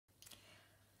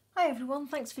Hi everyone,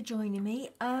 thanks for joining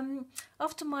me.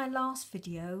 After my last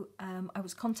video, I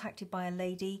was contacted by a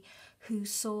lady who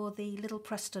saw the little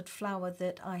press stud flower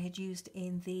that I had used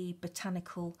in the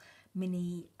Botanical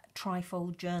mini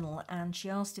trifold journal, and she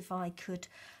asked if I could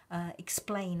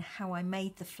explain how I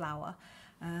made the flower.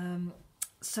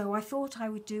 So I thought I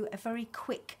would do a very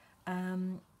quick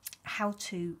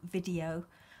how-to video.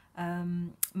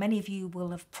 Many of you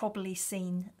will have probably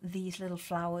seen these little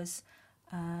flowers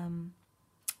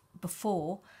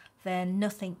before. They're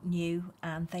nothing new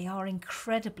and they are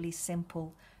incredibly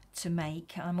simple to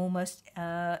make. I'm almost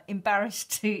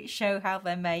embarrassed to show how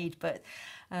they're made, but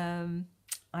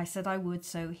I said I would,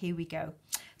 so here we go.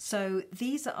 So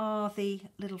these are the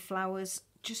little flowers,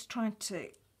 just trying to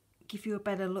give you a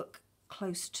better look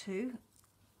close to.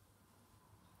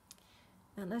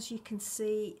 And as you can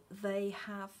see, they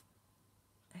have,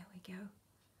 there we go,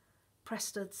 press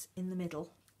studs in the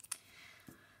middle.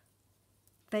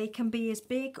 They can be as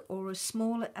big or as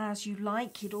small as you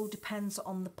like. It all depends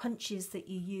on the punches that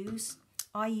you use.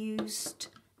 I used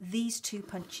these two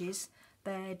punches.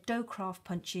 They're dough craft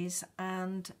punches,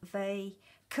 and they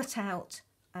cut out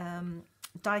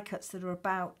die cuts that are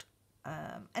about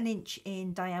an inch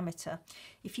in diameter.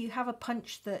 If you have a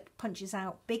punch that punches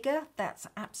out bigger, that's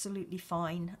absolutely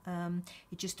fine.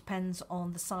 It just depends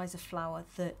on the size of flower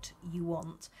that you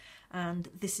want, and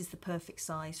this is the perfect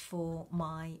size for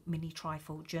my mini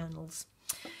trifold journals.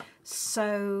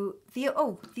 So the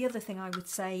other thing I would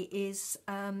say is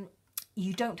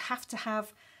you don't have to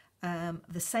have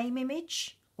the same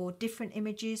image or different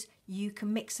images. You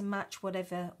can mix and match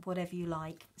whatever you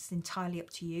like. It's entirely up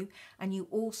to you. And you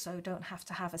also don't have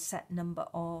to have a set number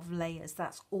of layers.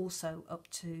 That's also up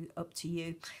to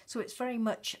you. So it's very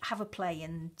much have a play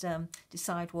and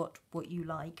decide what you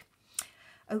like.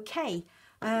 Okay,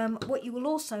 what you will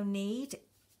also need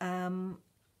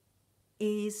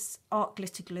is art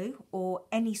glitter glue or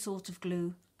any sort of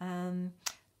glue,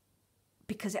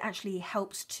 because it actually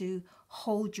helps to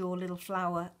hold your little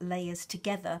flower layers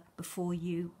together before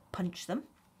you punch them.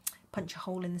 Punch a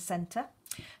hole in the centre.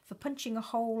 For punching a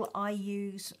hole, I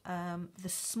use the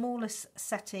smallest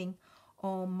setting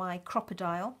on my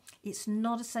crocodile. It's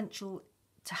not essential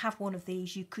to have one of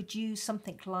these. You could use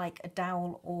something like a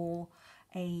dowel or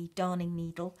a darning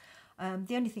needle.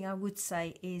 The only thing I would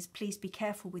say is please be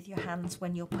careful with your hands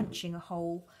when you're punching a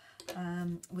hole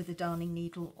with a darning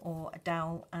needle or a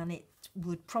dowel, and it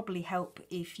would probably help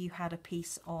if you had a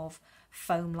piece of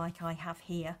foam like I have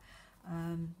here,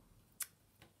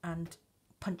 and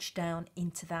punch down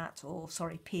into that, or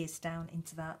sorry, pierce down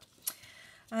into that.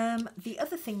 The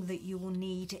other thing that you will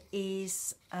need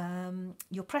is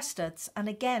your press studs, and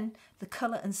again the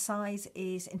colour and size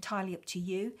is entirely up to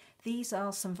you. These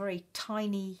are some very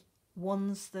tiny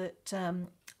ones that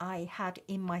I had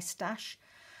in my stash,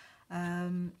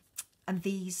 and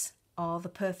these are the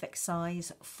perfect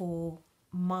size for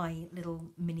my little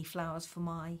mini flowers for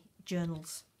my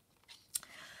journals.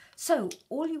 So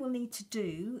all you will need to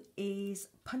do is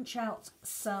punch out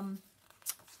some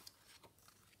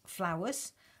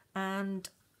flowers, and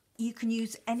you can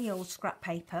use any old scrap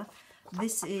paper.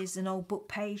 This is an old book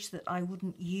page that I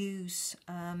wouldn't use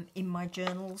in my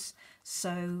journals,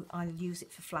 so I'll use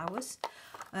it for flowers.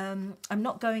 I'm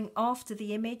not going after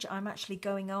the image, I'm actually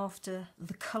going after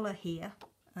the colour here.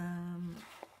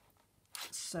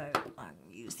 So I'll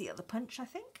use the other punch, I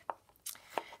think.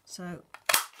 So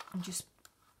I'm just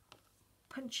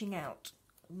punching out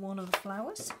one of the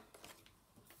flowers.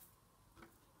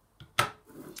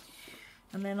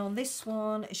 And then on this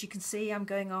one, as you can see, I'm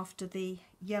going after the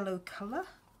yellow colour.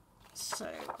 So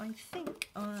I think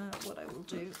what I will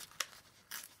do,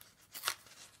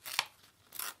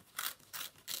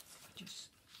 just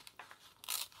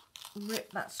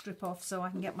rip that strip off so I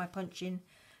can get my punch in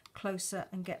closer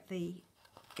and get the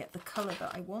colour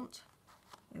that I want.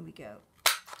 There we go.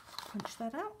 Punch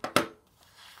that out.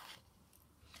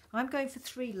 I'm going for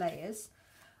 3 layers.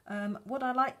 What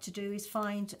I like to do is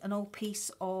find an old piece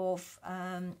of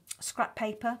scrap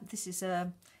paper. This is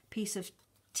a piece of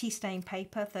tea stain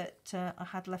paper that I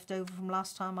had left over from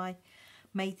last time I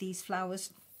made these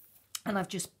flowers, and I've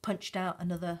just punched out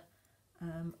another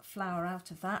flower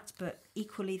out of that. But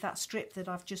equally, that strip that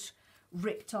I've just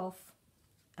ripped off,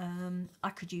 I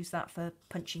could use that for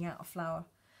punching out a flower.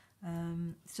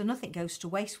 So nothing goes to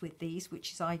waste with these,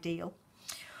 which is ideal.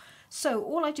 So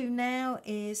all I do now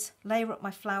is layer up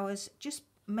my flowers, just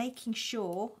making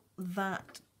sure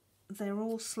that they're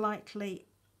all slightly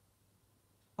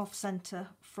off centre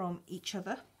from each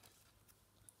other.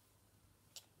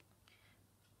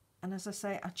 And as I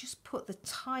say, I just put the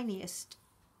tiniest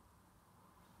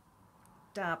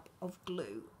dab of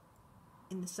glue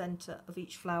in the centre of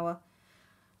each flower,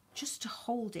 just to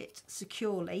hold it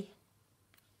securely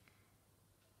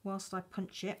whilst I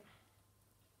punch it.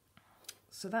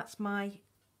 So that's my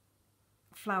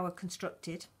flower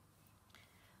constructed.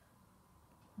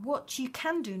 What you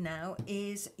can do now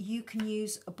is you can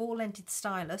use a ball-ended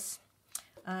stylus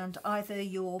and either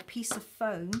your piece of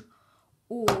foam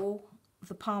or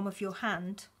the palm of your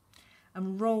hand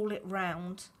and roll it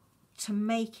round to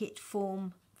make it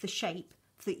form the shape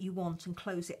that you want and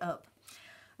close it up.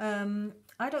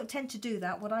 I don't tend to do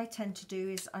that. What I tend to do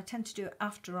is I tend to do it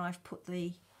after I've put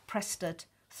the press stud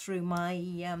through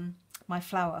my my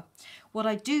flower. What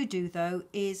I do though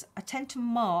is I tend to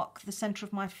mark the centre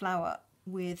of my flower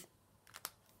with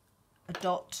a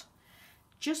dot,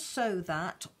 just so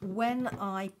that when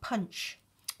I punch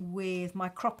with my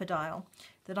crocodile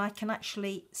that I can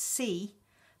actually see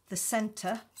the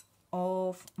centre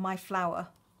of my flower,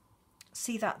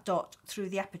 see that dot through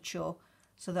the aperture,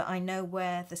 so that I know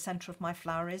where the centre of my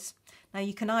flower is. Now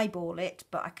you can eyeball it,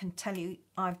 but I can tell you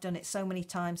I've done it so many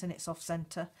times and it's off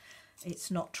centre.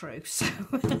 It's not true, so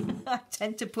I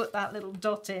tend to put that little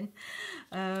dot in.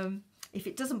 If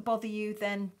it doesn't bother you,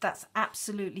 then that's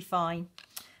absolutely fine.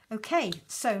 Okay,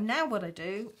 so now what I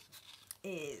do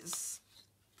is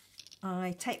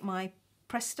I take my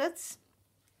press studs,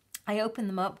 I open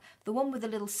them up. The one with the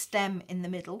little stem in the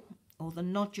middle, or the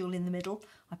nodule in the middle,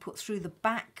 I put through the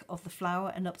back of the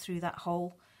flower and up through that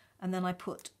hole, and then I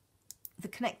put the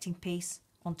connecting piece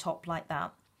on top like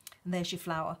that, and there's your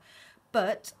flower.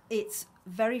 But it's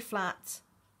very flat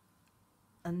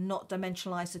and not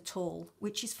dimensionalised at all,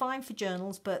 which is fine for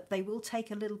journals, but they will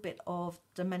take a little bit of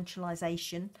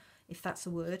dimensionalisation, if that's a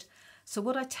word. So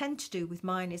what I tend to do with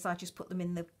mine is I just put them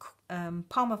in the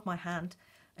palm of my hand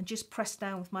and just press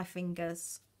down with my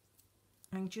fingers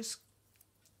and just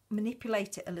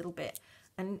manipulate it a little bit.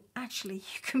 And actually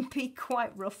you can be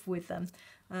quite rough with them,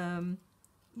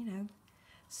 you know.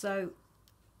 So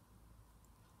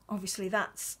obviously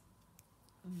that's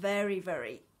very,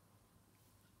 very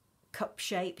cup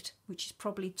shaped, which is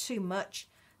probably too much.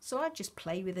 So I just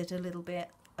play with it a little bit,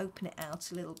 open it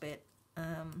out a little bit,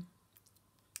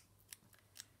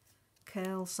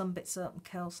 curl some bits up and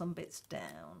curl some bits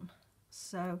down.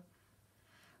 So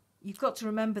you've got to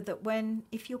remember that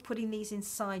if you're putting these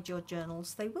inside your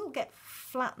journals, they will get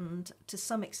flattened to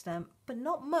some extent, but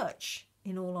not much,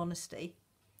 in all honesty.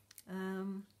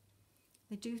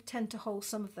 They do tend to hold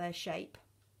some of their shape.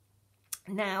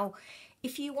 Now,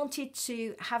 if you wanted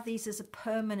to have these as a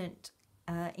permanent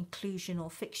inclusion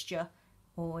or fixture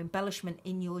or embellishment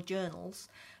in your journals,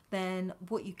 then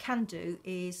what you can do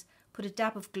is put a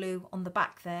dab of glue on the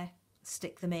back there,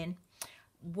 stick them in.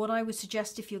 What I would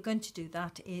suggest if you're going to do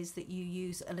that is that you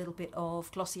use a little bit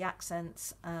of glossy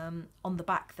accents on the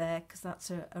back there, because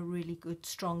that's a really good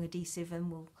strong adhesive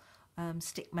and will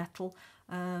stick metal,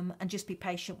 and just be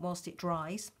patient whilst it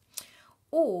dries.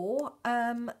 Or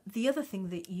the other thing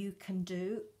that you can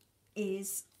do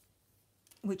is,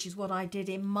 which is what I did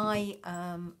in my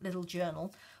little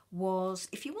journal, was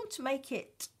if you want to make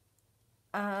it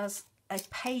as a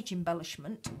page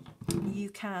embellishment, you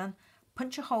can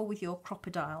punch a hole with your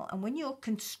crocodile, and when you're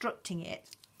constructing it,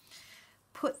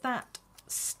 put that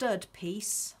stud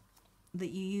piece that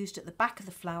you used at the back of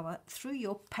the flower through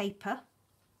your paper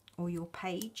or your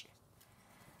page,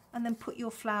 and then put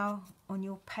your flower on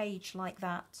your page like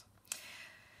that.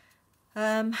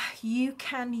 You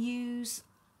can use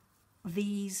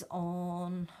these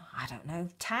on, I don't know,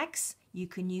 tags. You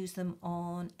can use them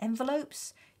on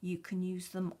envelopes. You can use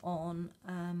them on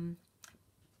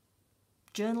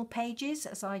journal pages,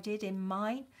 as I did in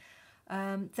mine.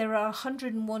 There are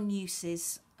 101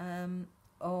 uses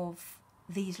of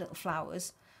these little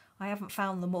flowers. I haven't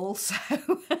found them all, so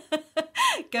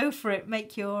go for it.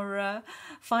 Make your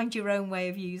find your own way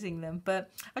of using them.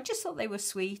 But I just thought they were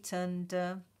sweet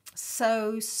and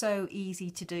so easy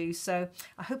to do. So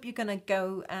I hope you're going to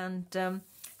go and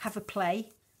have a play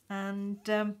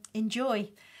and enjoy.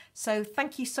 So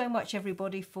thank you so much,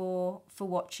 everybody, for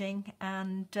watching,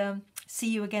 and see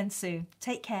you again soon.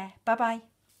 Take care. Bye bye.